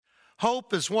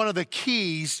Hope is one of the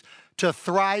keys to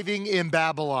thriving in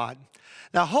Babylon.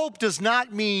 Now, hope does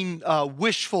not mean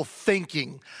wishful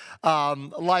thinking,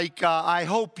 I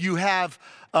hope you have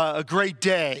a great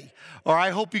day, or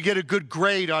I hope you get a good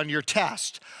grade on your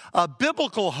test.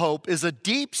 Biblical hope is a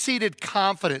deep-seated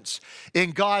confidence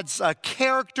in God's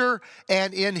character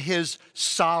and in his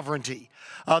sovereignty.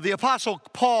 The Apostle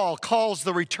Paul calls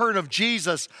the return of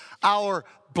Jesus our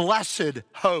blessed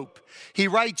hope. He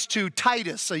writes to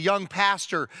Titus, a young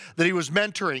pastor that he was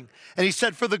mentoring, and he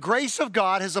said, "For the grace of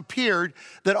God has appeared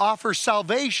that offers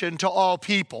salvation to all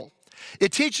people."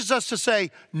 It teaches us to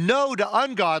say no to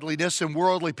ungodliness and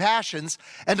worldly passions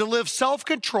and to live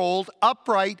self-controlled,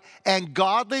 upright, and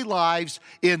godly lives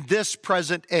in this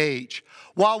present age,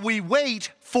 while we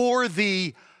wait for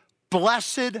the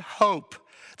blessed hope,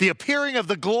 the appearing of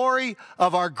the glory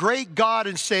of our great God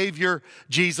and Savior,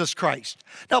 Jesus Christ.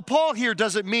 Now, Paul here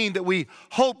doesn't mean that we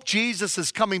hope Jesus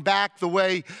is coming back the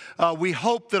way we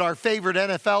hope that our favorite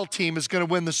NFL team is going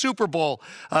to win the Super Bowl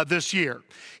this year.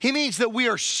 He means that we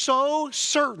are so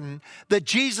certain that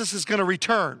Jesus is going to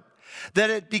return that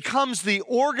it becomes the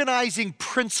organizing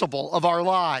principle of our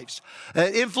lives.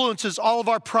 It influences all of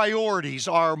our priorities,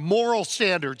 our moral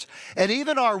standards, and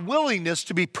even our willingness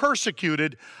to be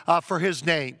persecuted for his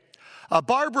name.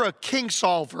 Barbara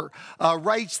Kingsolver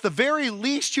writes, "The very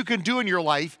least you can do in your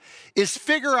life is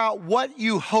figure out what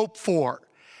you hope for.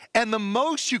 And the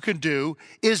most you can do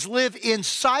is live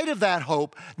inside of that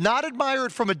hope, not admire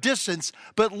it from a distance,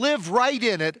 but live right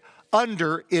in it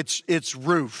under its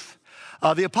roof."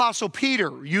 The Apostle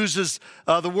Peter uses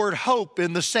the word hope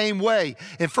in the same way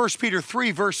in 1 Peter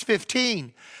 3, verse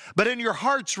 15. "But in your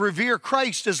hearts revere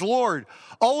Christ as Lord.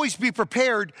 Always be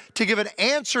prepared to give an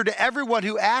answer to everyone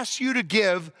who asks you to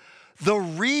give the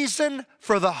reason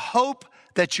for the hope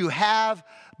that you have,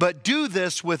 but do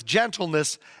this with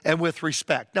gentleness and with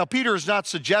respect." Now, Peter is not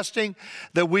suggesting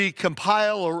that we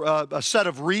compile a set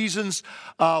of reasons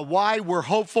why we're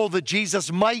hopeful that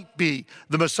Jesus might be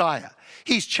the Messiah.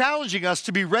 He's challenging us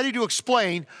to be ready to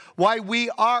explain why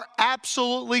we are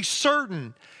absolutely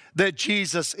certain that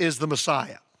Jesus is the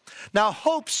Messiah. Now,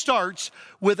 hope starts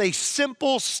with a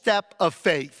simple step of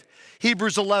faith.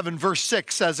 Hebrews 11, verse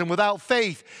 6 says, "And without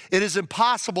faith, it is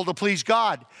impossible to please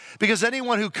God, because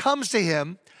anyone who comes to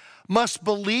him must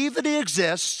believe that he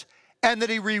exists and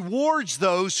that he rewards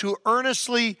those who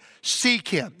earnestly seek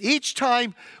him." Each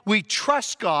time we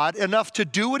trust God enough to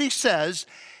do what he says,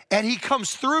 and he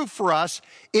comes through for us,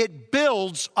 it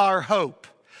builds our hope.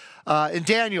 In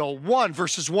Daniel 1,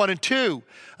 verses 1 and 2,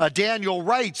 Daniel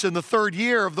writes, "In the 3rd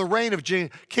year of the reign of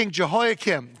King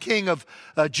Jehoiakim, king of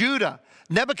Judah,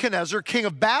 Nebuchadnezzar, king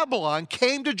of Babylon,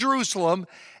 came to Jerusalem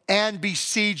and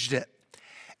besieged it.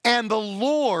 And the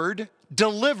Lord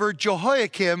delivered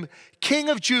Jehoiakim, king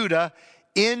of Judah,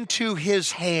 into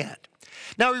his hand."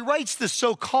 Now, he writes this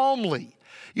so calmly.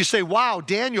 You say, wow,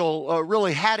 Daniel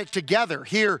really had it together.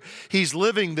 Here, he's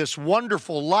living this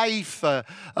wonderful life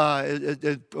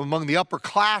among the upper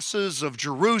classes of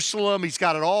Jerusalem. He's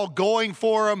got it all going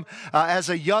for him. As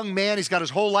a young man, he's got his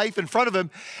whole life in front of him.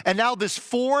 And now this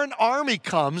foreign army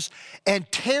comes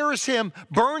and tears him,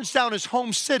 burns down his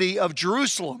home city of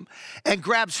Jerusalem, and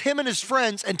grabs him and his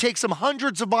friends and takes them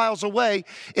hundreds of miles away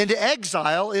into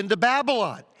exile into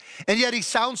Babylon. And yet he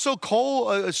sounds so cool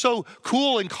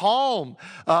and calm.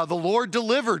 The Lord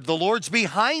delivered. The Lord's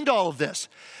behind all of this.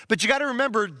 But you got to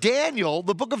remember, Daniel,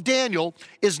 the book of Daniel,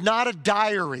 is not a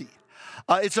diary.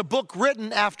 It's a book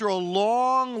written after a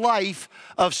long life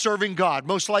of serving God.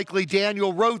 Most likely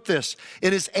Daniel wrote this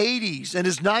in his 80s and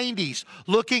his 90s,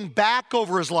 looking back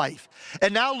over his life.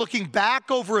 And now looking back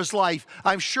over his life,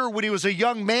 I'm sure when he was a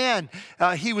young man,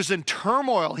 he was in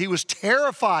turmoil. He was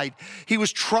terrified. He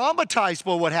was traumatized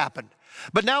by what happened.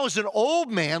 But now as an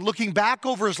old man, looking back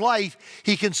over his life,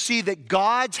 he can see that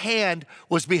God's hand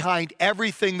was behind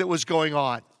everything that was going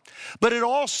on. But it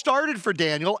all started for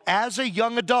Daniel as a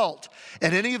young adult.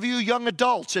 And any of you young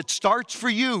adults, it starts for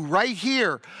you right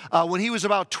here when he was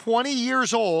about 20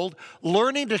 years old,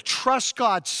 learning to trust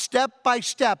God step by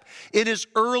step in his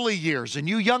early years. And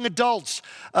you young adults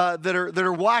that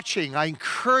are watching, I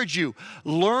encourage you,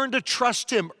 learn to trust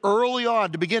him early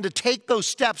on, to begin to take those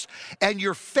steps, and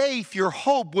your faith, your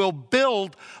hope will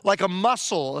build like a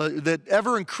muscle, that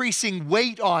ever-increasing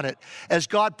weight on it as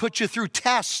God puts you through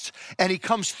tests and he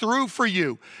comes through for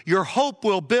you. Your hope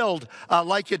will build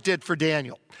like it did for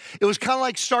Daniel. It was kind of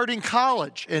like starting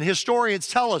college, and historians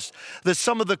tell us that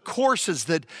some of the courses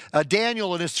that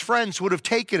Daniel and his friends would have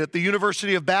taken at the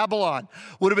University of Babylon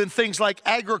would have been things like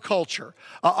agriculture,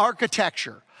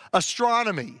 architecture,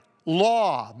 astronomy,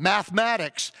 law,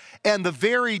 mathematics, and the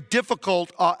very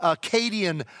difficult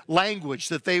Akkadian language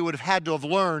that they would have had to have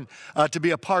learned to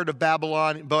be a part of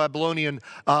Babylonian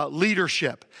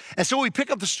leadership. And so we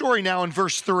pick up the story now in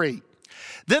verse 3.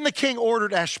 Then the king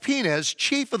ordered Ashpenaz,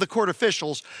 chief of the court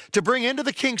officials, to bring into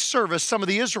the king's service some of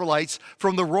the Israelites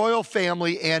from the royal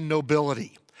family and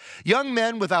nobility. Young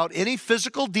men without any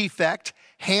physical defect,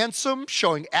 handsome,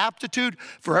 showing aptitude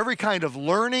for every kind of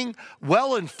learning,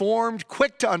 well-informed,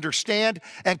 quick to understand,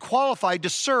 and qualified to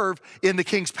serve in the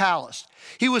king's palace.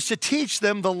 He was to teach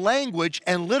them the language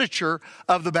and literature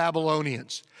of the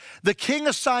Babylonians. The king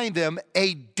assigned them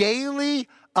a daily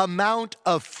amount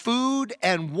of food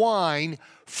and wine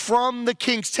from the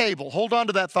king's table. Hold on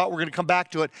to that thought. We're going to come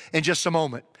back to it in just a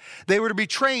moment. They were to be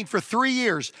trained for 3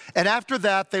 years, and after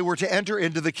that, they were to enter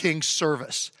into the king's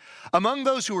service. Among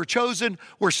those who were chosen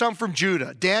were some from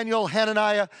Judah: Daniel,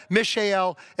 Hananiah,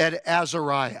 Mishael, and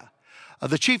Azariah.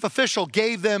 The chief official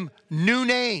gave them new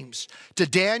names. To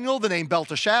Daniel, the name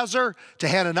Belteshazzar; to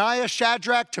Hananiah,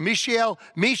 Shadrach; to Mishael,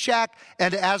 Meshach;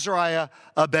 and to Azariah,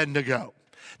 Abednego.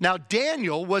 Now,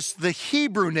 Daniel was the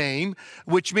Hebrew name,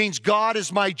 which means God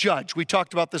is my judge. We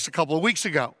talked about this a couple of weeks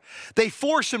ago. They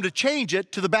forced him to change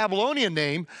it to the Babylonian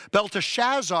name,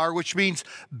 Belteshazzar, which means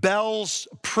Bel's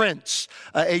prince,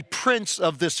 a prince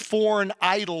of this foreign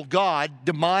idol god,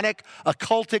 demonic,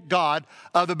 occultic god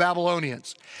of the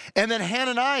Babylonians. And then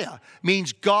Hananiah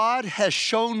means God has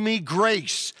shown me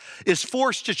grace, is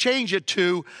forced to change it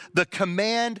to the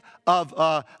command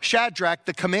of Shadrach,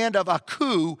 the command of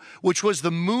Aku, which was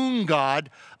the moon god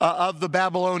of the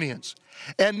Babylonians.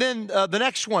 And then the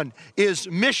next one is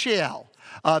Mishael.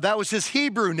 That was his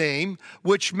Hebrew name,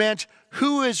 which meant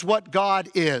who is what God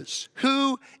is.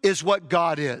 Who is what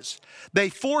God is. They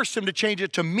forced him to change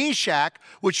it to Meshach,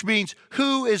 which means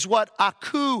who is what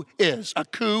Aku is.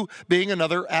 Aku being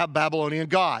another Babylonian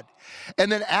god.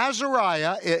 And then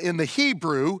Azariah in the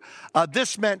Hebrew,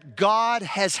 this meant God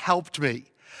has helped me.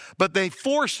 But they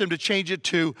forced him to change it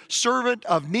to servant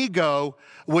of Nego,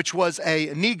 which was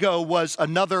Nego was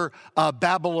another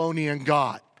Babylonian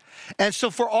god. And so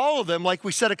for all of them, like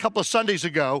we said a couple of Sundays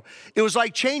ago, it was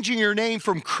like changing your name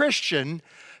from Christian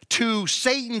to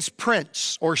Satan's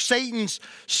prince or Satan's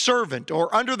servant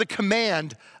or under the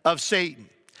command of Satan.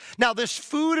 Now, this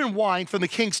food and wine from the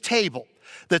king's table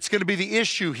that's going to be the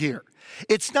issue here.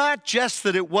 It's not just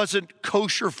that it wasn't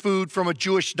kosher food from a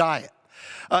Jewish diet.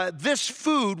 This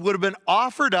food would have been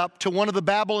offered up to one of the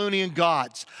Babylonian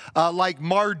gods, like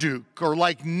Marduk or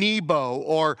like Nebo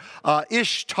or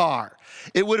Ishtar.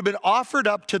 It would have been offered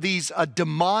up to these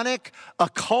demonic,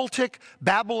 occultic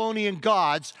Babylonian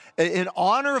gods in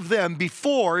honor of them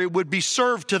before it would be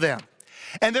served to them.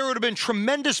 And there would have been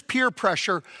tremendous peer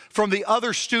pressure from the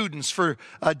other students for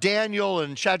Daniel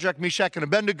and Shadrach, Meshach, and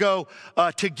Abednego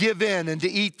to give in and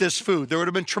to eat this food. There would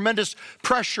have been tremendous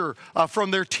pressure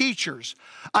from their teachers.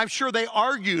 I'm sure they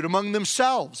argued among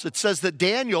themselves. It says that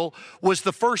Daniel was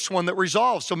the first one that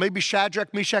resolved. So maybe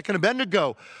Shadrach, Meshach, and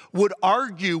Abednego would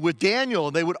argue with Daniel.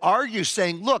 And they would argue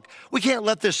saying, look, we can't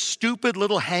let this stupid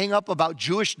little hang up about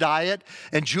Jewish diet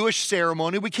and Jewish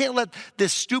ceremony. We can't let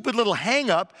this stupid little hang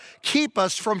up keep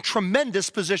us from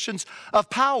tremendous positions of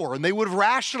power. And they would have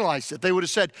rationalized it. They would have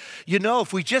said, you know,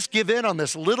 if we just give in on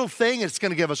this little thing, it's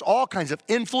going to give us all kinds of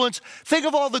influence. Think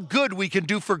of all the good we can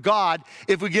do for God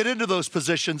if we get into those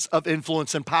positions of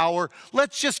influence and power.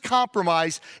 Let's just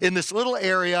compromise in this little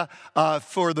area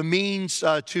for the means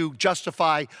to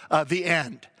justify the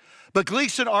end. But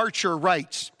Gleason Archer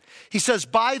writes, he says,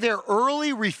 by their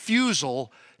early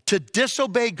refusal to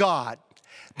disobey God,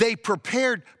 they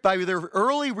prepared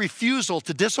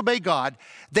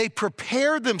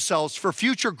themselves for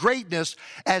future greatness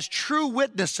as true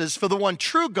witnesses for the one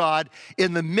true God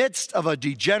in the midst of a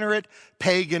degenerate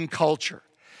pagan culture.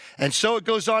 And so it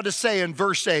goes on to say in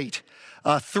verse 8,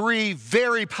 three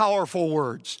very powerful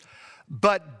words.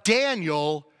 But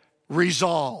Daniel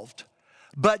resolved.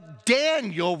 But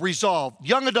Daniel resolved.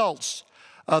 Young adults,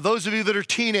 those of you that are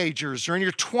teenagers or in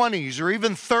your 20s or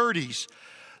even 30s,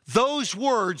 those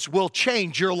words will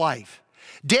change your life.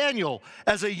 Daniel,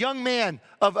 as a young man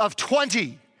of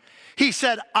 20, he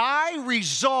said, I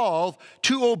resolve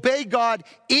to obey God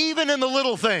even in the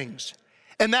little things.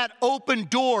 And that opened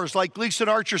doors, like Gleason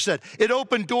Archer said. It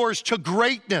opened doors to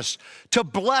greatness, to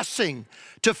blessing,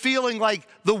 to feeling like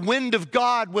the wind of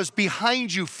God was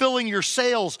behind you, filling your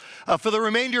sails for the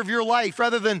remainder of your life,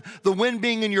 rather than the wind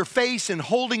being in your face and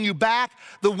holding you back,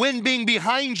 the wind being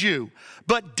behind you.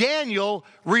 But Daniel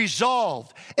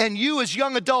resolved. And you as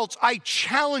young adults, I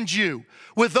challenge you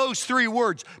with those 3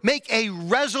 words. Make a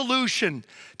resolution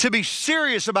to be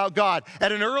serious about God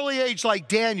at an early age like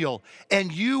Daniel,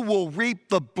 and you will reap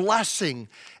the blessing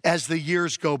as the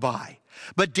years go by.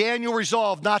 But Daniel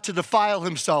resolved not to defile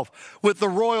himself with the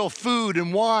royal food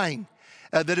and wine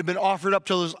that had been offered up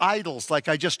to those idols like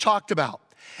I just talked about.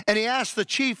 And he asked the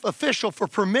chief official for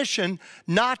permission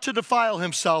not to defile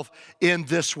himself in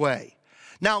this way.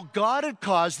 Now, God had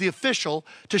caused the official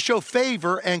to show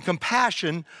favor and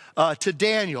compassion to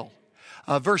Daniel.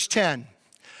 Verse 10,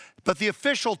 but the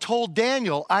official told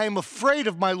Daniel, I am afraid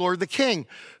of my lord the king,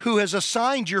 who has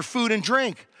assigned your food and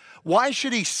drink. Why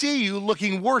should he see you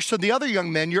looking worse than the other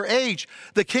young men your age?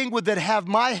 The king would then have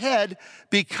my head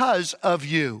because of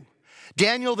you.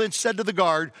 Daniel then said to the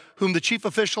guard, whom the chief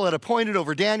official had appointed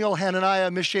over Daniel, Hananiah,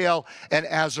 Mishael, and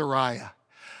Azariah,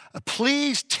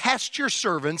 please test your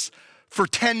servants for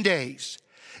 10 days.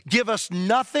 Give us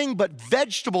nothing but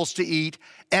vegetables to eat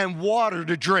and water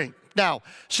to drink. Now,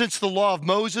 since the law of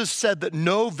Moses said that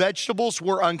no vegetables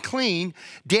were unclean,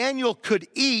 Daniel could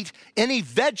eat any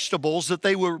vegetables that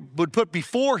they would put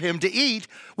before him to eat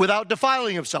without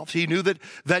defiling himself. He knew that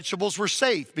vegetables were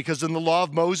safe because in the law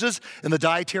of Moses and the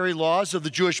dietary laws of the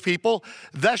Jewish people,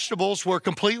 vegetables were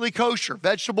completely kosher.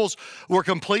 Vegetables were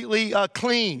completely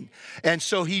clean. And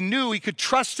so he knew he could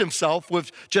trust himself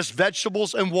with just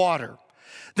vegetables and water.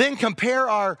 Then compare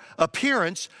our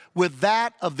appearance with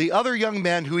that of the other young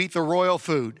men who eat the royal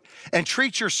food, and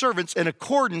treat your servants in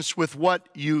accordance with what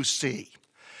you see.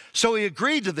 So he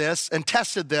agreed to this and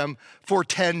tested them for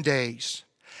 10 days.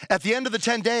 At the end of the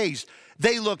 10 days,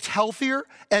 they looked healthier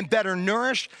and better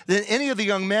nourished than any of the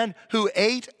young men who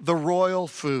ate the royal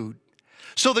food.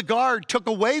 So the guard took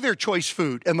away their choice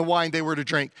food and the wine they were to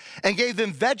drink and gave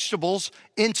them vegetables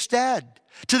instead.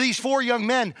 To these 4 young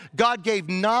men, God gave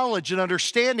knowledge and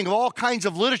understanding of all kinds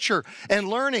of literature and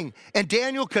learning, and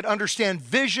Daniel could understand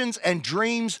visions and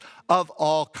dreams of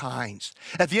all kinds.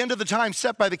 At the end of the time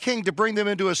set by the king to bring them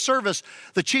into his service,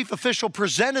 the chief official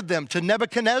presented them to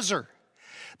Nebuchadnezzar.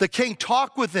 The king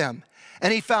talked with them,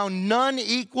 and he found none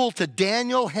equal to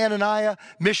Daniel, Hananiah,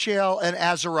 Mishael, and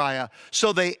Azariah.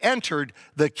 So they entered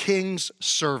the king's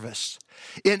service.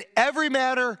 In every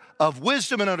matter of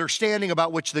wisdom and understanding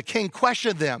about which the king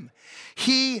questioned them,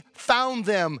 he found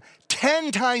them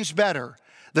 10 times better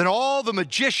than all the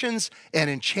magicians and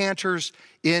enchanters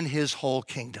in his whole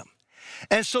kingdom.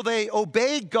 And so they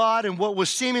obeyed God in what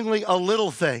was seemingly a little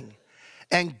thing,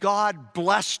 and God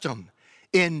blessed them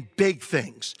in big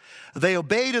things. They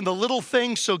obeyed in the little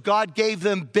things, so God gave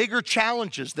them bigger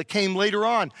challenges that came later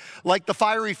on, like the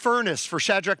fiery furnace for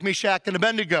Shadrach, Meshach, and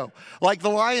Abednego, like the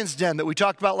lion's den that we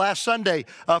talked about last Sunday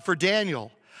for Daniel.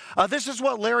 This is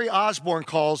what Larry Osborne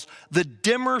calls the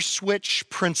dimmer switch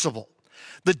principle.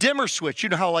 The dimmer switch, you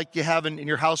know how like you have in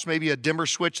your house maybe a dimmer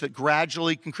switch that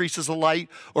gradually increases the light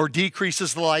or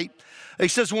decreases the light. He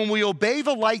says when we obey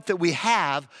the light that we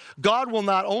have, God will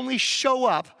not only show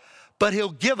up, but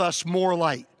he'll give us more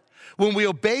light. When we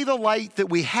obey the light that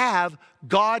we have,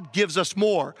 God gives us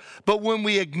more. But when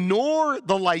we ignore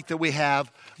the light that we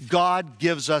have, God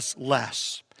gives us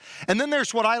less. And then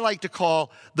there's what I like to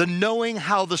call the knowing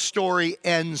how the story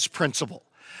ends principle.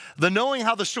 The knowing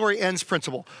how the story ends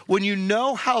principle. When you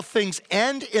know how things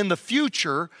end in the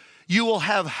future, you will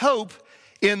have hope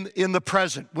in the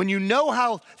present. When you know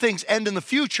how things end in the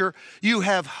future, you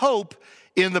have hope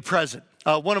in the present.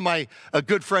 One of my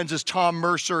good friends is Tom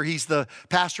Mercer. He's the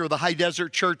pastor of the High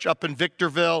Desert Church up in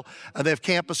Victorville. They have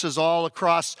campuses all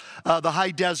across the High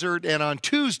Desert. And on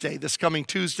Tuesday, this coming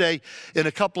Tuesday, in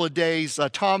a couple of days,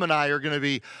 Tom and I are going to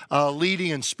be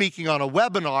leading and speaking on a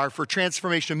webinar for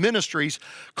Transformation Ministries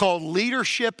called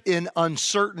Leadership in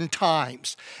Uncertain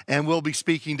Times. And we'll be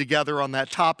speaking together on that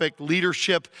topic,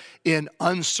 Leadership in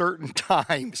Uncertain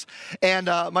Times. And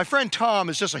my friend Tom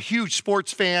is just a huge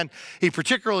sports fan. He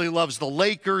particularly loves the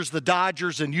Lakers, the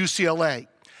Dodgers, and UCLA.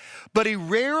 But he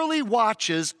rarely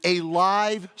watches a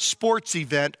live sports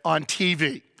event on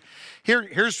TV.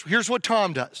 Here's what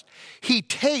Tom does. He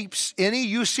tapes any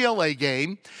UCLA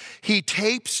game, he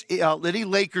tapes any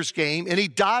Lakers game, any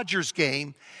Dodgers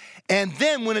game, and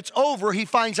then when it's over, he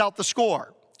finds out the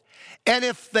score. And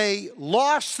if they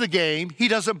lost the game, he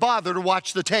doesn't bother to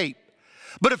watch the tape.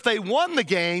 But if they won the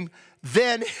game,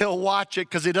 then he'll watch it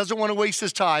because he doesn't want to waste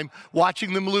his time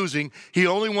watching them losing. He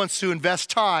only wants to invest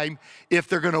time if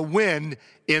they're going to win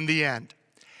in the end.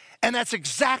 And that's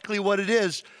exactly what it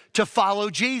is to follow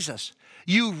Jesus.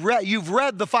 You've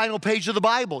read the final page of the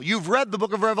Bible. You've read the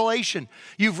book of Revelation.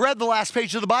 You've read the last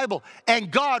page of the Bible.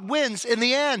 And God wins in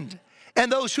the end.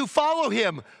 And those who follow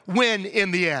him win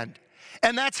in the end.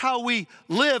 And that's how we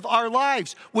live our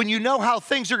lives. When you know how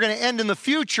things are going to end in the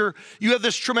future, you have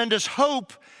this tremendous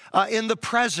hope in the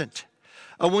present.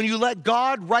 When you let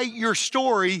God write your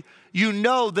story, you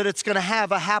know that it's going to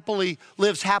have a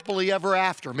lives happily ever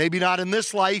after. Maybe not in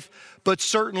this life, but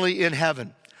certainly in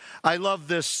heaven. I love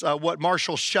this, what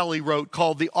Marshall Shelley wrote,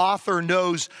 called "The Author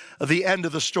Knows the End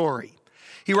of the Story."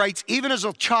 He writes, "Even as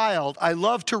a child, I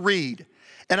loved to read,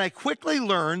 and I quickly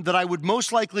learned that I would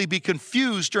most likely be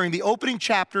confused during the opening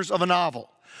chapters of a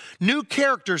novel. New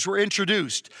characters were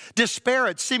introduced.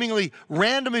 Disparate, seemingly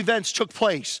random events took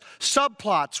place.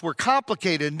 Subplots were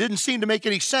complicated and didn't seem to make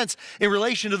any sense in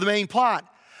relation to the main plot.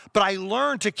 But I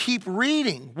learned to keep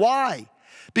reading. Why?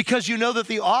 Because you know that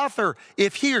the author,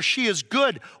 if he or she is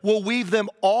good, will weave them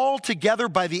all together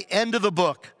by the end of the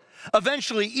book.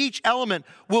 Eventually, each element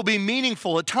will be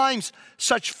meaningful. At times,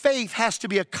 such faith has to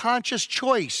be a conscious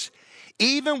choice.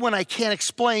 Even when I can't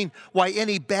explain why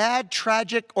any bad,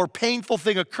 tragic, or painful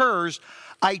thing occurs,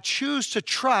 I choose to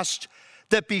trust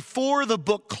that before the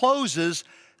book closes,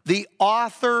 the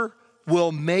author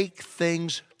will make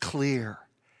things clear."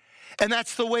 And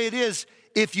that's the way it is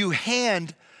if you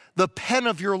hand the pen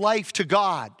of your life to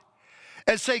God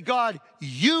and say, "God,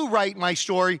 you write my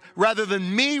story rather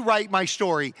than me write my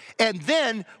story." And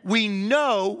then we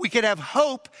know we can have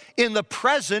hope in the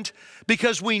present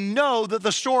because we know that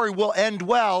the story will end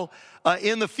well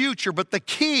in the future. But the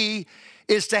key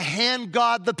is to hand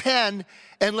God the pen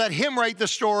and let him write the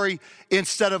story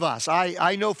instead of us.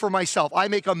 I know for myself, I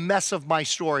make a mess of my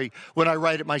story when I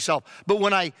write it myself. But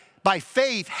when I, by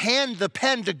faith, hand the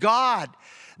pen to God,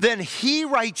 then he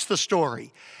writes the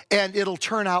story. And it'll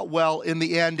turn out well in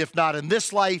the end, if not in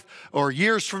this life or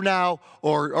years from now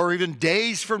or even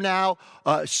days from now.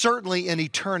 Certainly in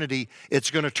eternity,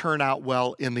 it's going to turn out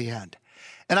well in the end.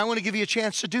 And I want to give you a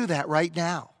chance to do that right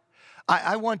now.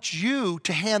 I want you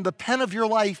to hand the pen of your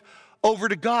life over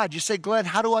to God. You say, "Glenn,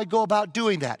 how do I go about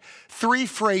doing that?" 3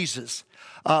 phrases.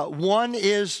 One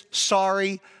is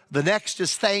sorry. The next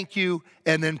is thank you,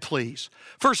 and then please.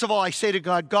 First of all, I say to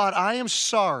God, "God, I am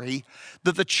sorry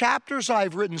that the chapters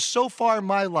I've written so far in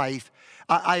my life,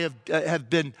 I have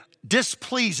been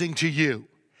displeasing to you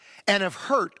and have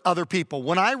hurt other people.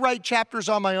 When I write chapters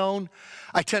on my own,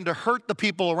 I tend to hurt the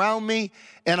people around me,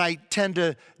 and I tend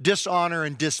to dishonor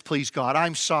and displease God.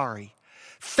 I'm sorry.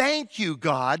 Thank you,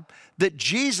 God, that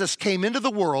Jesus came into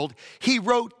the world. He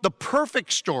wrote the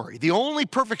perfect story, the only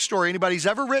perfect story anybody's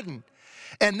ever written.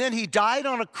 And then he died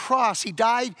on a cross. He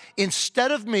died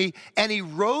instead of me, and he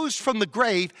rose from the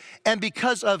grave. And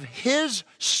because of his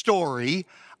story,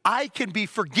 I can be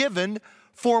forgiven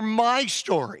for my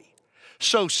story.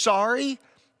 So sorry,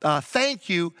 thank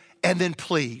you, and then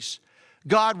please.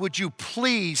 God, would you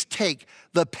please take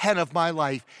the pen of my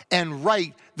life and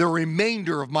write the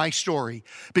remainder of my story,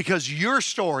 because your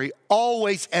story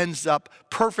always ends up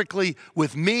perfectly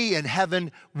with me in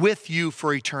heaven with you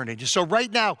for eternity. So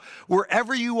right now,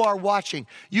 wherever you are watching,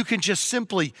 you can just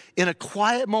simply, in a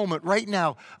quiet moment right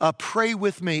now, pray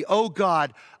with me. Oh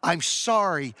God, I'm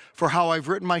sorry for how I've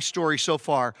written my story so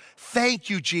far. Thank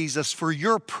you, Jesus, for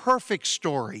your perfect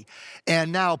story.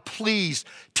 And now please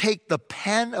take the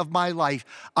pen of my life.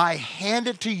 I hand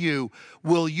it to you.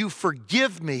 Will you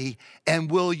forgive me, and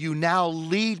will you now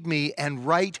lead me and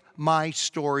write my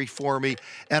story for me?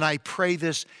 And I pray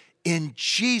this in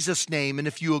Jesus' name. And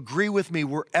if you agree with me,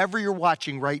 wherever you're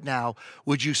watching right now,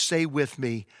 would you say with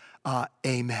me,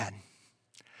 amen.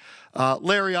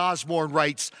 Larry Osborne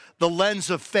writes, "The lens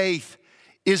of faith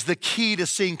is the key to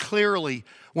seeing clearly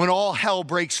when all hell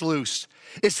breaks loose.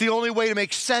 It's the only way to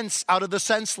make sense out of the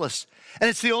senseless. And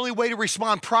it's the only way to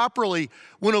respond properly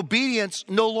when obedience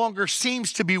no longer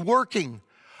seems to be working.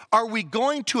 Are we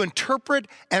going to interpret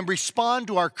and respond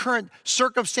to our current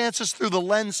circumstances through the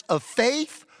lens of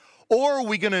faith, or are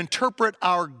we going to interpret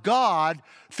our God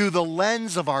through the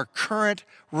lens of our current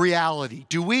reality?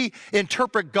 Do we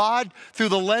interpret God through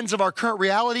the lens of our current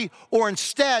reality, or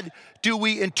instead do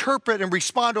we interpret and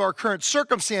respond to our current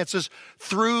circumstances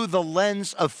through the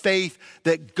lens of faith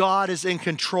that God is in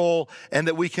control and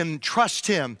that we can trust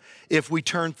him if we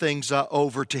turn things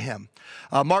over to him?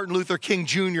 Martin Luther King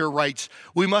Jr. writes,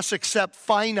 "We must accept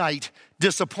finite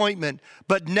disappointment,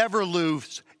 but never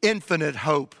lose infinite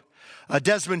hope."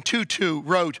 Desmond Tutu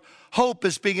wrote, "Hope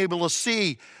is being able to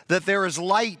see that there is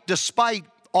light despite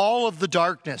all of the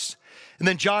darkness." And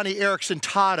then Johnny Erickson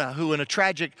Tada, who in a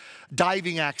tragic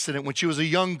diving accident when she was a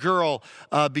young girl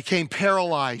became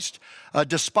paralyzed.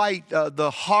 Despite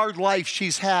the hard life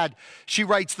she's had, she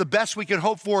writes, "The best we can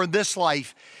hope for in this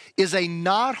life is a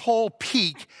knothole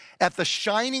peek at the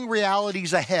shining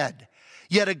realities ahead.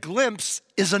 Yet a glimpse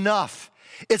is enough.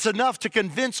 It's enough to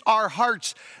convince our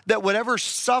hearts that whatever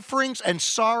sufferings and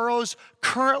sorrows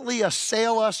currently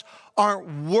assail us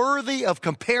aren't worthy of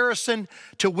comparison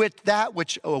to that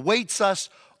which awaits us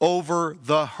over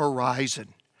the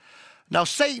horizon. Now,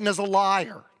 Satan is a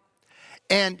liar,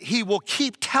 and he will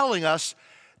keep telling us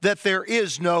that there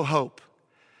is no hope.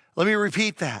 Let me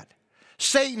repeat that.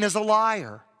 Satan is a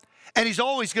liar, and he's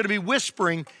always going to be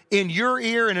whispering in your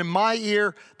ear and in my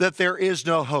ear that there is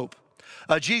no hope.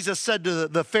 Jesus said to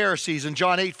the Pharisees in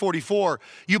John 8:44,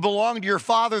 you belong to your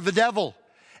father, the devil,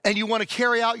 and you want to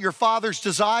carry out your father's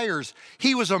desires.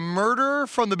 He was a murderer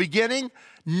from the beginning,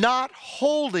 not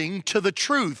holding to the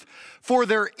truth, for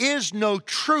there is no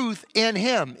truth in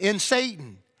him, in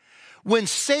Satan. When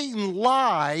Satan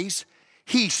lies,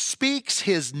 he speaks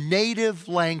his native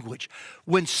language.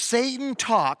 When Satan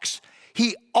talks,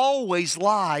 he always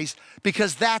lies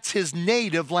because that's his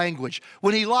native language.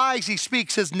 When he lies, he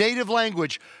speaks his native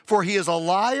language, for he is a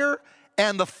liar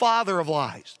and the father of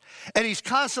lies. And he's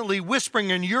constantly whispering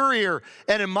in your ear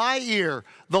and in my ear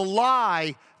the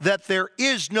lie that there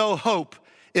is no hope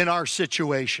in our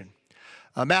situation.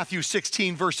 Matthew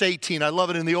 16, verse 18, I love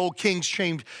it in the old King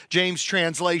James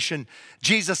translation.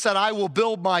 Jesus said, I will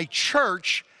build my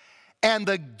church, and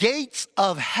the gates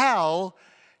of hell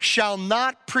shall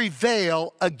not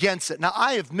prevail against it. Now,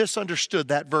 I have misunderstood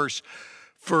that verse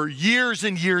for years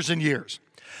and years and years.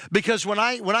 Because when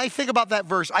I think about that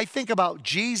verse, I think about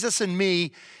Jesus and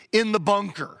me in the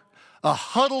bunker,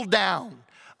 huddled down,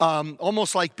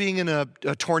 almost like being in a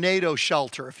tornado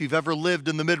shelter. If you've ever lived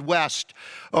in the Midwest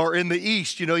or in the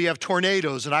East, you know you have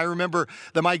tornadoes. And I remember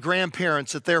that my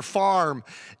grandparents at their farm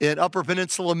in Upper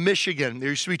Peninsula, Michigan, there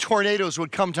used to be tornadoes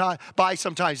would come by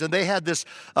sometimes. And they had this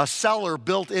cellar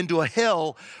built into a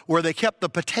hill where they kept the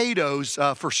potatoes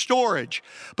for storage.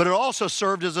 But it also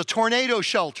served as a tornado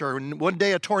shelter. And one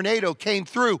day a tornado came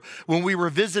through when we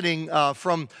were visiting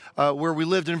from where we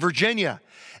lived in Virginia.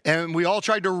 And we all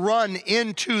tried to run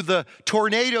into the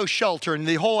tornado shelter. And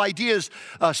the whole idea is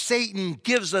Satan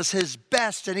gives us his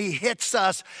best and he hits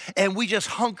us. And we just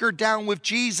hunker down with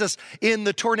Jesus in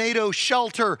the tornado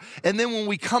shelter. And then when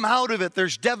we come out of it,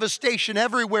 there's devastation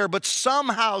everywhere. But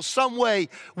somehow, some way,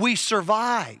 we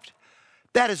survived.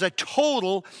 That is a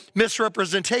total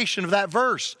misrepresentation of that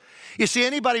verse. You see,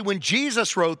 anybody when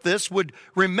Jesus wrote this would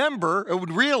remember or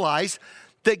would realize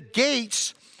that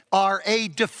gates are a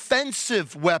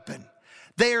defensive weapon.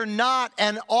 They are not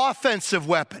an offensive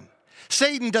weapon.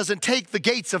 Satan doesn't take the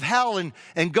gates of hell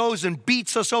and goes and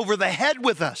beats us over the head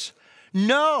with us.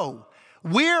 No,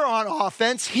 we're on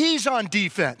offense, he's on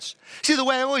defense. See, the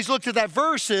way I always looked at that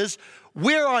verse is,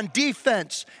 we're on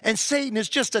defense and Satan is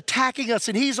just attacking us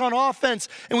and he's on offense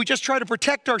and we just try to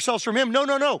protect ourselves from him.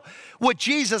 No. What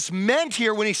Jesus meant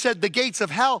here when he said the gates of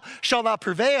hell shall not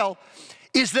prevail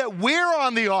is that we're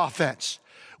on the offense.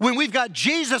 When we've got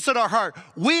Jesus in our heart,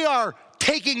 we are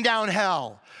taking down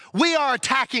hell. We are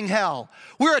attacking hell.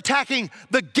 We're attacking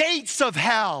the gates of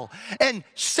hell. And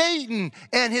Satan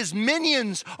and his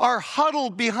minions are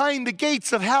huddled behind the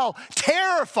gates of hell,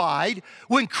 terrified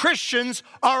when Christians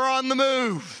are on the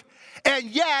move. And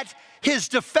yet, his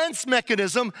defense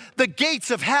mechanism, the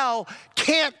gates of hell,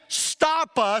 can't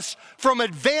stop us from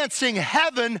advancing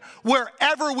heaven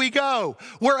wherever we go,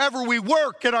 wherever we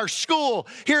work, at our school,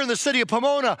 here in the city of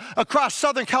Pomona, across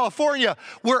Southern California,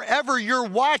 wherever you're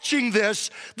watching this,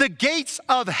 the gates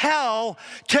of hell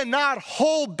cannot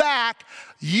hold back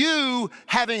you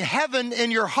having heaven in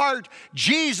your heart,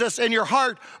 Jesus in your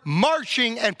heart,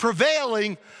 marching and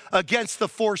prevailing against the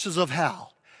forces of hell.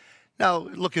 Now,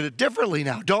 look at it differently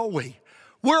now, don't we?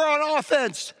 We're on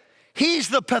offense. He's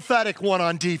the pathetic one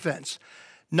on defense,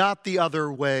 not the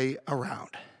other way around.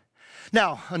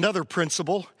 Now, another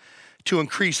principle to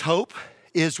increase hope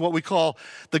is what we call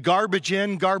the garbage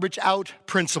in, garbage out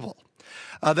principle.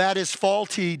 That is,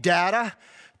 faulty data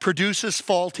produces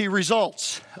faulty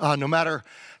results. No matter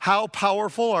how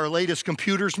powerful our latest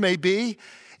computers may be,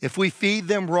 if we feed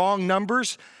them wrong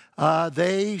numbers,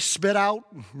 they spit out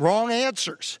wrong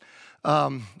answers.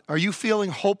 Are you feeling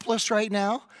hopeless right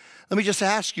now? Let me just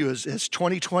ask you, as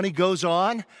 2020 goes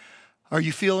on, are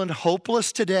you feeling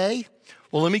hopeless today?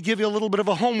 Well, let me give you a little bit of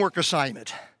a homework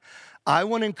assignment. I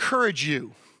want to encourage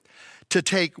you to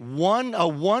take a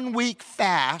 1 week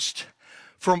fast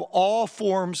from all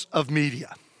forms of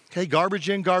media. Okay, garbage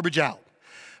in, garbage out.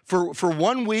 For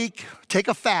 1 week, take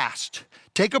a fast,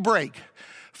 take a break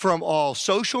from all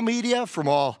social media, from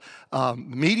all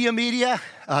media.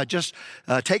 Just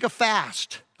take a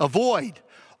fast, avoid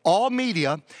all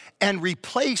media, and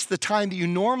replace the time that you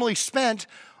normally spent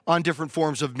on different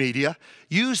forms of media.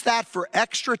 Use that for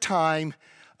extra time,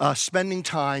 spending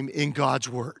time in God's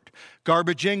Word.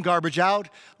 Garbage in, garbage out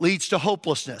leads to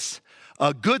hopelessness.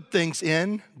 Good things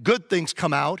in, good things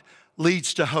come out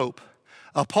leads to hope.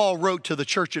 Paul wrote to the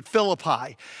church at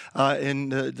Philippi.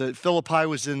 Philippi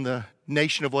was in the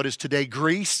nation of what is today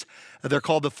Greece. They're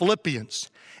called the Philippians.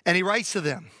 And he writes to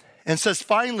them and says,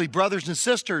 finally, brothers and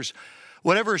sisters,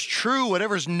 whatever is true,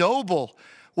 whatever is noble,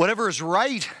 whatever is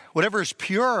right, whatever is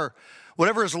pure,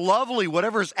 whatever is lovely,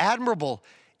 whatever is admirable,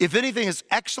 if anything is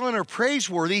excellent or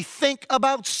praiseworthy, think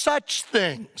about such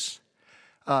things.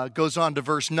 Goes on to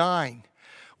verse 9.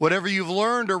 Whatever you've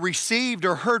learned or received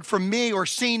or heard from me or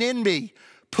seen in me,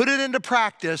 put it into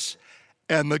practice,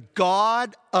 and the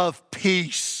God of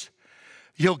peace,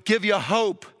 he'll give you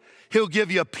hope, he'll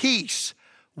give you peace,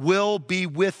 will be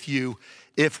with you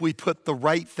if we put the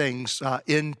right things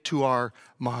into our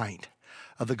mind.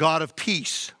 The God of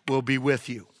peace will be with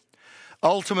you.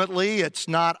 Ultimately, it's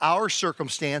not our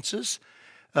circumstances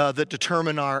that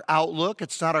determine our outlook.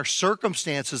 It's not our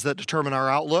circumstances that determine our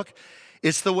outlook.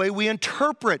 It's the way we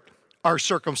interpret our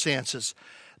circumstances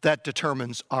that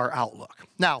determines our outlook.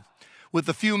 Now, with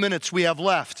the few minutes we have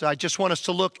left, I just want us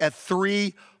to look at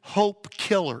 3 hope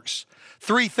killers,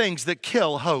 3 things that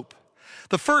kill hope.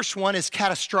 The first one is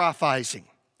catastrophizing,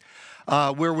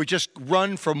 where we just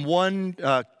run from one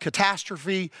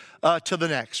catastrophe to the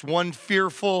next, one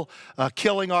fearful,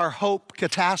 killing our hope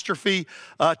catastrophe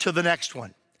to the next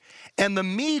one. And the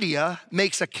media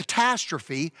makes a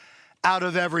catastrophe out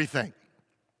of everything.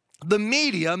 The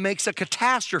media makes a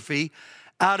catastrophe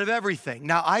out of everything.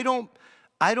 Now, I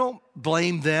don't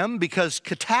blame them because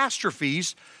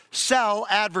catastrophes sell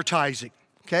advertising.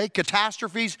 Okay,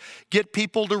 catastrophes get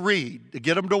people to read,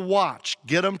 get them to watch,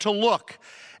 get them to look,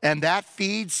 and that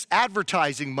feeds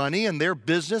advertising money, and their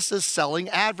business is selling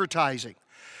advertising.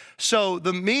 So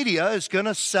the media is going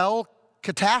to sell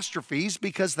catastrophes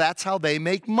because that's how they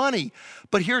make money.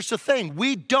 But here's the thing,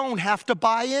 we don't have to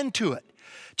buy into it.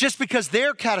 Just because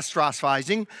they're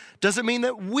catastrophizing doesn't mean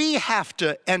that we have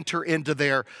to enter into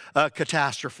their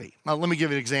catastrophe. Now, let me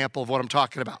give you an example of what I'm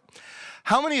talking about.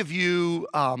 How many of you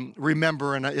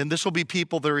remember, and this will be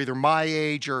people that are either my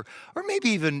age or maybe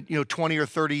even 20 or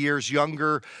 30 years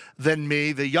younger than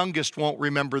me. The youngest won't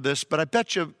remember this, but I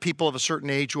bet you people of a certain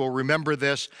age will remember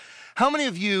this. How many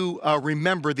of you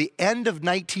remember the end of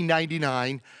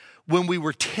 1999 when we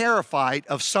were terrified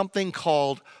of something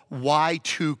called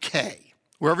Y2K?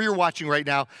 Wherever you're watching right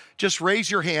now, just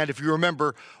raise your hand if you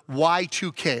remember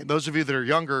Y2K. Those of you that are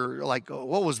younger are like, oh,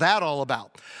 what was that all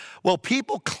about? Well,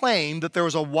 people claim that there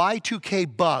was a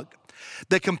Y2K bug,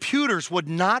 that computers would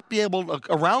not be able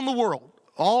to, around the world,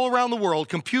 all around the world,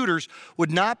 computers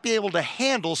would not be able to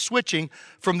handle switching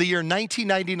from the year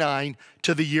 1999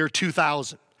 to the year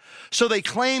 2000. So they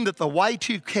claim that the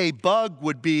Y2K bug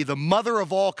would be the mother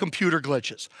of all computer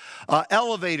glitches.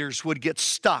 Elevators would get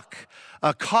stuck.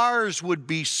 Cars would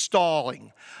be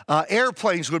stalling.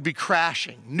 Airplanes would be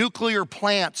crashing. Nuclear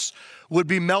plants would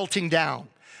be melting down.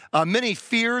 Many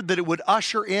feared that it would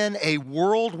usher in a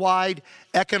worldwide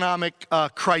economic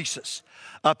crisis.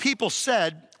 People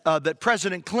said that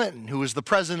President Clinton, who was the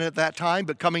president at that time,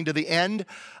 but coming to the end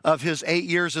of his 8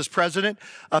 years as president,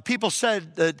 people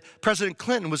said that President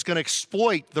Clinton was going to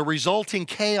exploit the resulting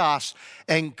chaos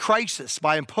and crisis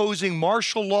by imposing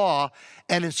martial law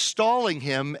and installing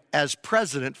him as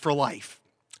president for life.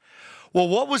 Well,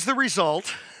 what was the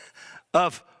result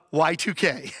of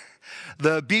Y2K?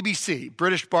 The BBC,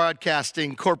 British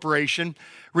Broadcasting Corporation,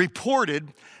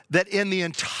 reported that in the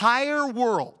entire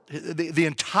world,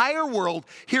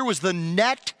 here was the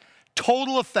net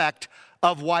total effect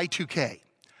of Y2K.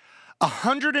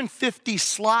 150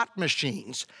 slot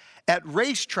machines at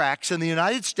racetracks in the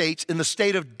United States, in the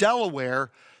state of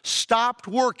Delaware, stopped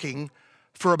working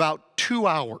for about 2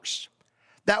 hours.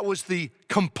 That was the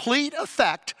complete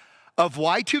effect of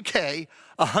Y2K.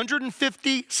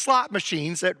 150 slot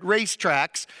machines at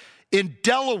racetracks in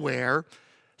Delaware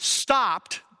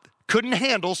stopped, couldn't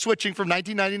handle switching from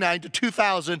 1999 to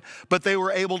 2000, but they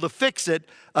were able to fix it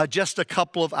just a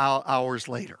couple of hours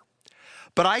later.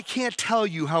 But I can't tell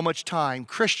you how much time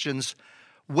Christians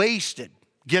wasted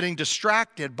getting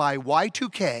distracted by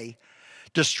Y2K,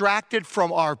 distracted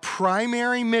from our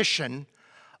primary mission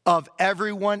of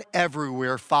everyone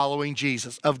everywhere following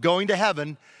Jesus, of going to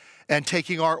heaven and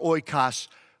taking our oikos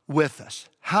with us.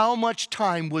 How much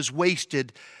time was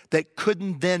wasted that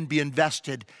couldn't then be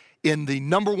invested in the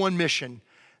number one mission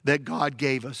that God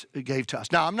gave to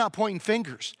us? Now, I'm not pointing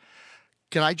fingers.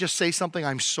 Can I just say something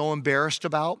I'm so embarrassed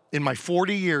about? In my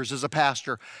 40 years as a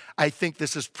pastor, I think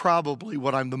this is probably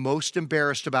what I'm the most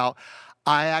embarrassed about.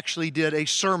 I actually did a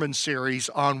sermon series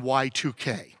on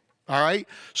Y2K. all right?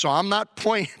 So I'm not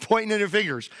pointing any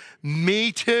fingers.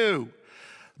 Me too.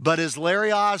 But as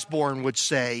Larry Osborne would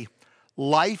say,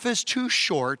 life is too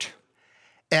short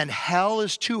and hell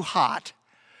is too hot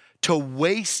to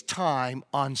waste time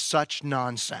on such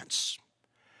nonsense.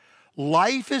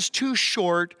 Life is too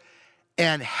short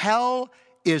and hell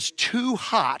is too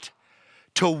hot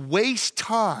to waste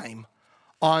time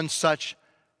on such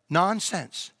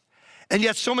nonsense. And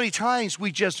yet so many times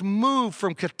we just move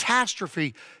from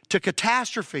catastrophe to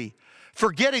catastrophe,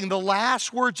 forgetting the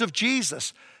last words of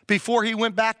Jesus before he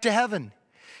went back to heaven.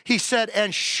 He said,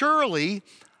 "And surely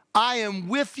I am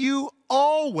with you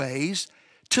always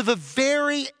to the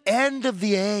very end of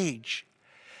the age."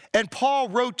 And Paul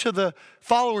wrote to the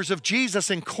followers of Jesus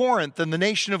in Corinth and the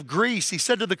nation of Greece. He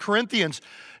said to the Corinthians,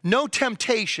 "No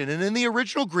temptation," and in the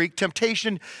original Greek,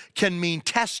 temptation can mean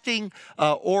testing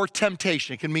or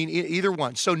temptation. It can mean either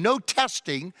one. So no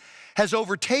testing has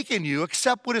overtaken you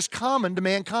except what is common to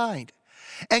mankind.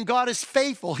 And God is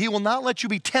faithful. He will not let you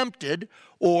be tempted,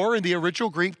 or in the original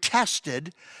Greek,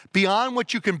 tested, beyond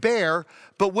what you can bear.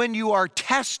 But when you are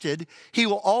tested, he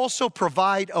will also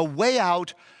provide a way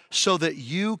out so that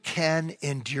you can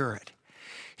endure it.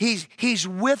 He's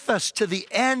with us to the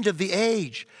end of the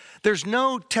age. There's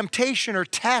no temptation or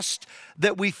test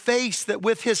that we face that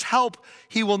with his help,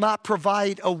 he will not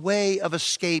provide a way of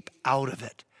escape out of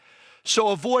it. So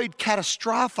avoid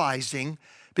catastrophizing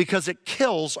because it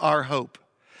kills our hope.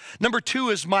 Number 2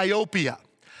 is myopia.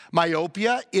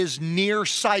 Myopia is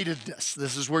nearsightedness.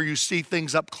 This is where you see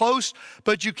things up close,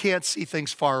 but you can't see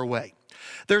things far away.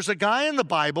 There's a guy in the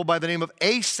Bible by the name of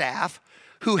Asaph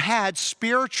who had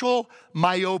spiritual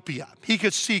myopia. He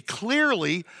could see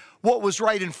clearly what was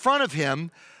right in front of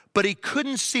him, but he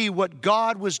couldn't see what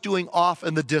God was doing off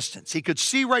in the distance. He could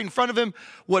see right in front of him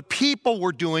what people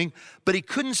were doing, but he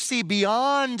couldn't see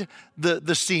beyond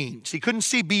the scenes. He couldn't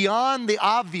see beyond the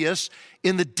obvious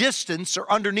in the distance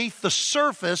or underneath the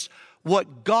surface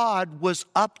what God was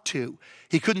up to.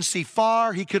 He couldn't see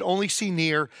far, he could only see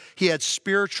near. He had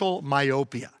spiritual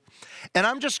myopia. And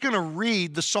I'm just going to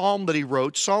read the psalm that he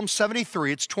wrote, Psalm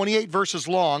 73. It's 28 verses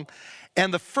long,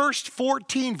 and the first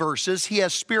 14 verses, he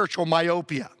has spiritual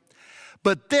myopia.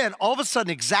 But then, all of a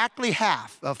sudden, exactly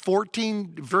half, verse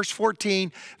 14, verse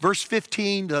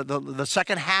 15, the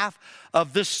second half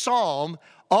of this psalm,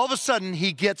 all of a sudden,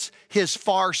 he gets his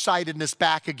farsightedness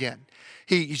back again.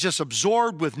 He's just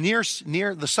absorbed with near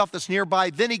the stuff that's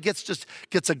nearby. Then he gets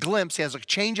a glimpse. He has a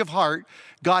change of heart.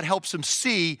 God helps him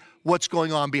see what's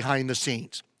going on behind the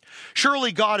scenes.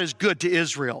 Surely God is good to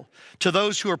Israel, to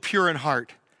those who are pure in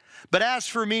heart. But as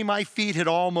for me, my feet had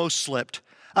almost slipped.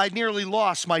 I'd nearly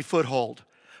lost my foothold.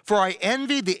 For I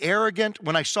envied the arrogant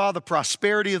when I saw the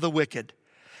prosperity of the wicked.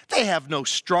 They have no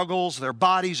struggles. Their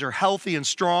bodies are healthy and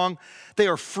strong. They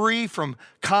are free from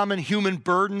common human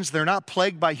burdens. They're not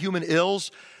plagued by human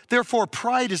ills. Therefore,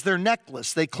 pride is their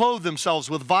necklace. They clothe themselves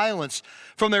with violence.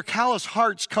 From their callous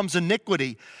hearts comes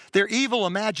iniquity. Their evil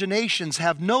imaginations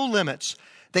have no limits.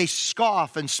 They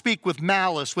scoff and speak with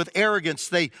malice. With arrogance,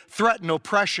 they threaten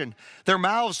oppression. Their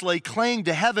mouths lay claim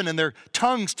to heaven, and their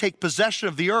tongues take possession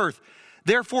of the earth.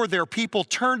 Therefore, their people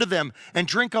turn to them and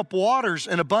drink up waters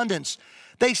in abundance.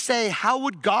 They say, how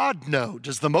would God know?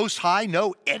 Does the Most High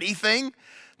know anything?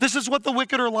 This is what the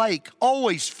wicked are like,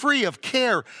 always free of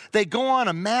care. They go on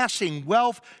amassing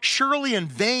wealth. Surely in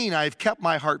vain I have kept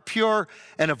my heart pure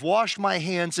and have washed my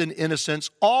hands in innocence.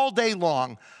 All day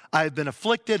long I have been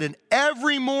afflicted, and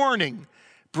every morning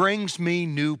brings me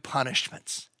new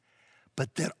punishments.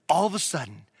 But then all of a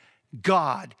sudden,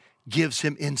 God gives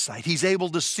him insight. He's able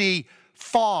to see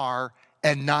far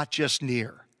and not just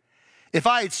near. If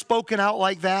I had spoken out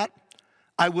like that,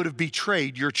 I would have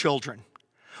betrayed your children.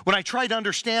 When I tried to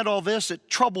understand all this, it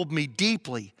troubled me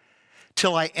deeply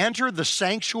till I entered the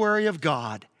sanctuary of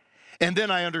God, and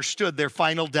then I understood their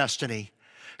final destiny.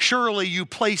 Surely you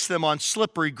place them on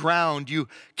slippery ground. You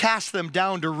cast them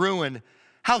down to ruin.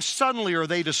 How suddenly are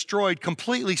they destroyed,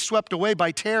 completely swept away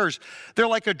by terrors. They're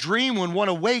like a dream when one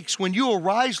awakes. When you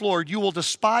arise, Lord, you will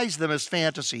despise them as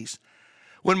fantasies.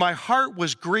 When my heart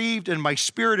was grieved and my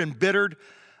spirit embittered,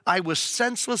 I was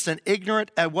senseless and ignorant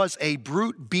and was a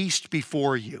brute beast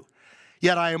before you.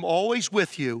 Yet I am always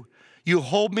with you. You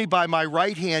hold me by my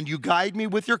right hand. You guide me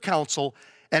with your counsel,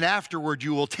 and afterward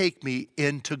you will take me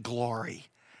into glory.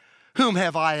 Whom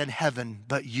have I in heaven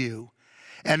but you?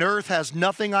 And earth has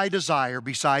nothing I desire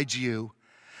besides you.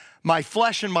 My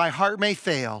flesh and my heart may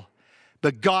fail,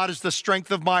 but God is the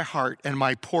strength of my heart and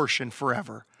my portion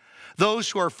forever. Those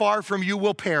who are far from you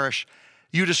will perish.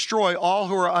 You destroy all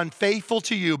who are unfaithful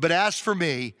to you. But as for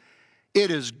me,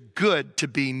 it is good to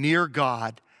be near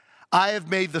God. I have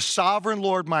made the sovereign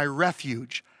Lord my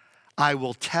refuge. I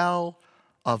will tell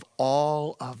of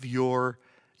all of your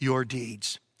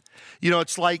deeds. You know,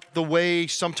 it's like the way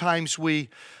sometimes we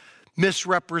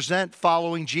misrepresent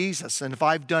following Jesus. And if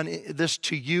I've done this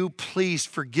to you, please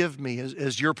forgive me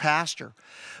as your pastor.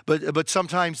 But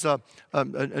sometimes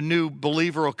a new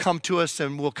believer will come to us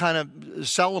and we'll kind of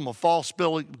sell them a false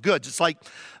bill of goods. It's like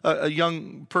a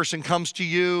young person comes to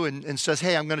you and says,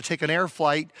 hey, I'm going to take an air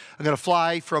flight. I'm going to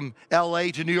fly from LA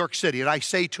to New York City. And I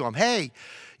say to him, hey,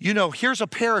 you know, here's a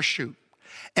parachute.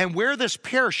 And wear this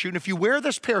parachute. And if you wear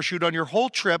this parachute on your whole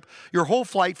trip, your whole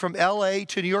flight from LA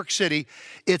to New York City,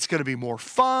 it's going to be more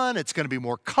fun. It's going to be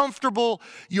more comfortable.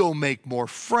 You'll make more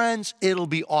friends. It'll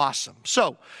be awesome.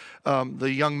 So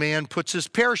the young man puts his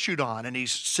parachute on and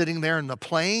he's sitting there in the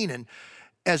plane. And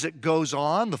as it goes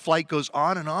on, the flight goes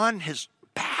on, his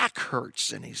back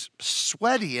hurts and he's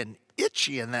sweaty and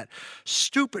itchy, and that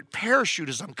stupid parachute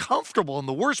is uncomfortable. And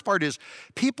the worst part is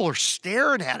people are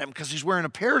staring at him because he's wearing a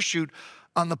parachute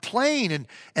on the plane,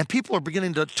 and people are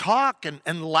beginning to talk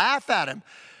and laugh at him.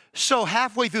 So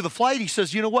halfway through the flight, he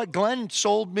says, you know what, Glenn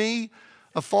sold me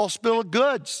a false bill of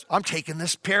goods. I'm taking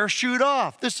this parachute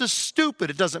off. This is stupid.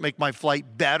 It doesn't make my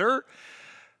flight better.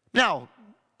 Now,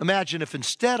 imagine if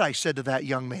instead I said to that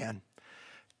young man,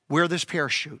 wear this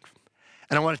parachute.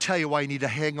 And I want to tell you why you need to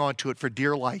hang on to it for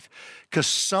dear life. Because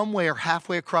somewhere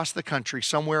halfway across the country,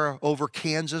 somewhere over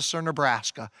Kansas or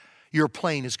Nebraska, your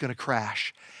plane is going to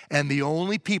crash. And the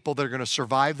only people that are going to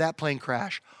survive that plane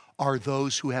crash are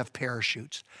those who have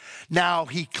parachutes. Now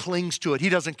he clings to it. He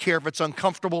doesn't care if it's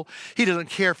uncomfortable. He doesn't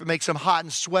care if it makes him hot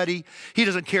and sweaty. He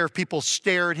doesn't care if people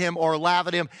stare at him or laugh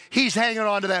at him. He's hanging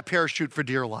on to that parachute for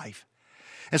dear life.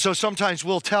 And so sometimes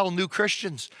we'll tell new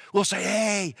Christians, we'll say,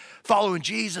 hey, following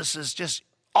Jesus is just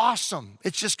awesome.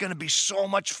 It's just going to be so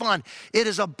much fun. It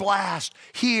is a blast.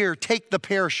 Here, take the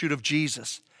parachute of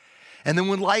Jesus. And then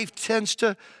when life tends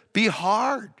to be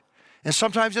hard, and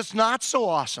sometimes it's not so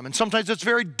awesome, and sometimes it's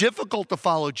very difficult to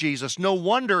follow Jesus, no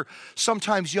wonder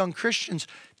sometimes young Christians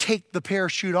take the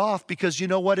parachute off because you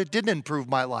know what? It didn't improve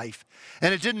my life,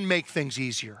 and it didn't make things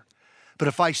easier. But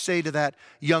if I say to that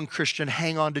young Christian,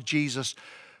 hang on to Jesus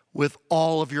with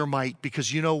all of your might,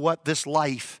 because you know what? This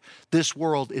life, this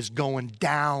world is going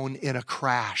down in a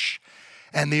crash.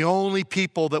 And the only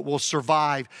people that will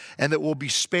survive and that will be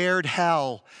spared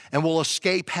hell and will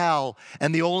escape hell,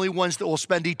 and the only ones that will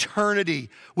spend eternity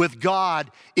with God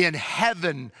in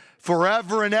heaven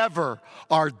forever and ever,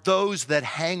 are those that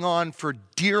hang on for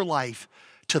dear life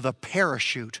to the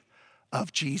parachute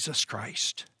of Jesus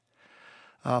Christ.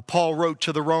 Paul wrote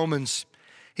to the Romans,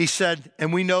 he said,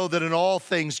 and we know that in all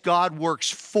things God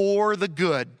works for the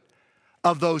good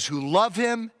of those who love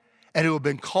him and who have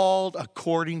been called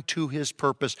according to his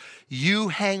purpose. You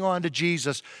hang on to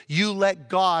Jesus. You let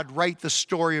God write the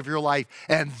story of your life,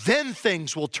 and then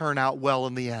things will turn out well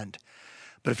in the end.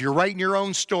 But if you're writing your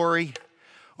own story,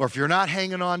 or if you're not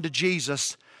hanging on to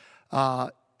Jesus,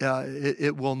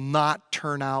 it will not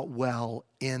turn out well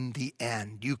in the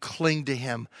end. You cling to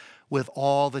him with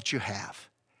all that you have.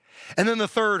 And then the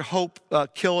third hope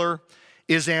killer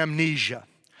is amnesia.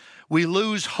 We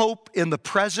lose hope in the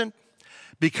present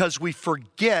because we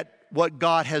forget what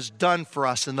God has done for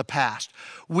us in the past.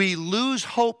 We lose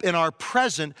hope in our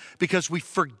present because we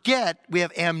forget, we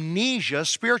have amnesia,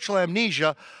 spiritual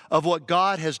amnesia of what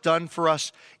God has done for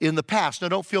us in the past. Now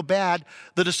don't feel bad.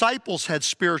 The disciples had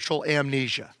spiritual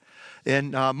amnesia.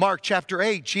 In Mark chapter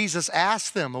 8, Jesus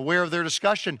asked them, aware of their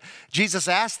discussion, Jesus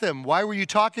asked them, why were you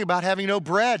talking about having no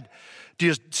bread? Do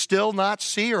you still not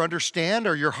see or understand?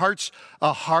 Are your hearts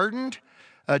hardened?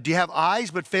 Do you have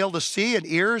eyes but fail to see and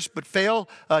ears but fail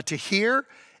to hear?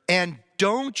 And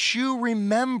don't you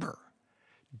remember?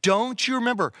 Do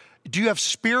you have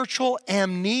spiritual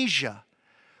amnesia?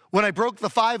 When I broke the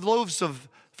 5 loaves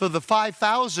for the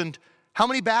 5,000, how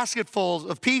many basketfuls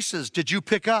of pieces did you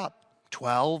pick up?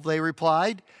 12, they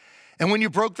replied. And when you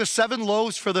broke the 7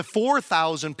 loaves for the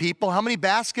 4,000 people, how many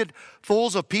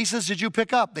basketfuls of pieces did you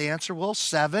pick up? They answered, well,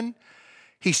 7.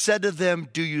 He said to them,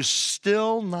 do you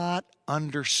still not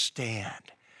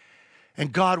understand?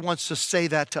 And God wants to say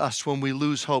that to us when we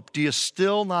lose hope. Do you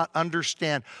still not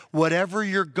understand? Whatever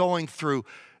you're going through,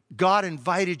 God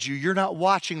invited you. You're not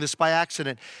watching this by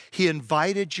accident. He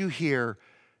invited you here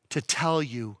to tell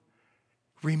you,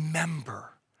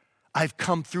 remember, I've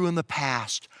come through in the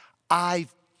past.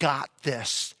 I've got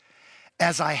this.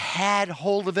 As I had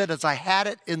hold of it, as I had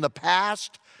it in the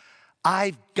past,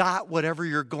 I've got whatever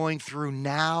you're going through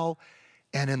now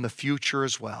and in the future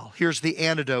as well. Here's the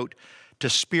antidote to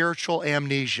spiritual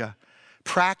amnesia: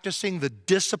 practicing the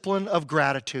discipline of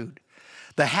gratitude,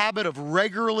 the habit of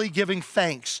regularly giving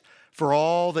thanks for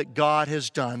all that God has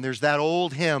done. There's that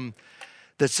old hymn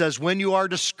that says, when you are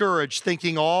discouraged,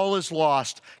 thinking all is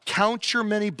lost, count your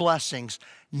many blessings,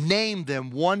 name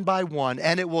them one by one,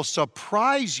 and it will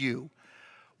surprise you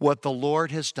what the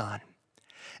Lord has done.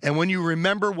 And when you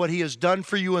remember what he has done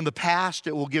for you in the past,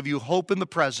 it will give you hope in the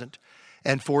present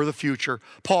and for the future.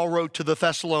 Paul wrote to the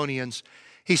Thessalonians,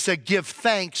 he said, give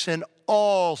thanks in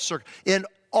all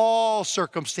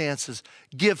circumstances.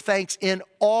 Give thanks in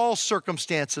all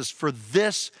circumstances, for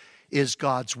this is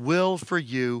God's will for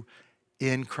you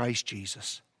in Christ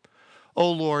Jesus.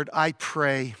 Oh Lord, I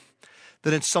pray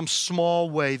that in some small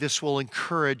way this will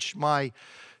encourage my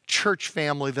church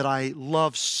family that I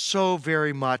love so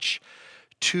very much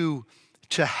to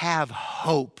have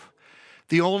hope.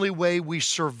 The only way we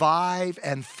survive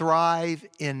and thrive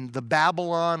in the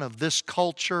Babylon of this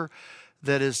culture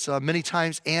that is many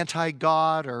times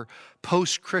anti-God or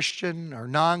post-Christian or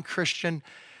non-Christian,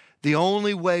 the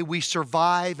only way we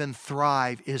survive and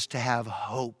thrive is to have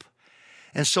hope.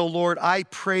 And so, Lord, I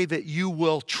pray that you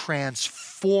will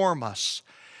transform us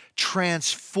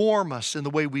in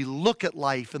the way we look at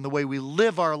life and the way we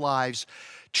live our lives.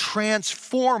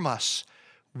 Transform us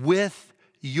with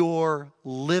your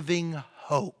living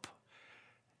hope.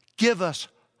 Give us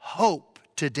hope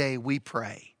today, we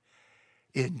pray.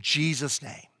 In Jesus'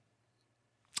 name,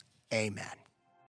 amen.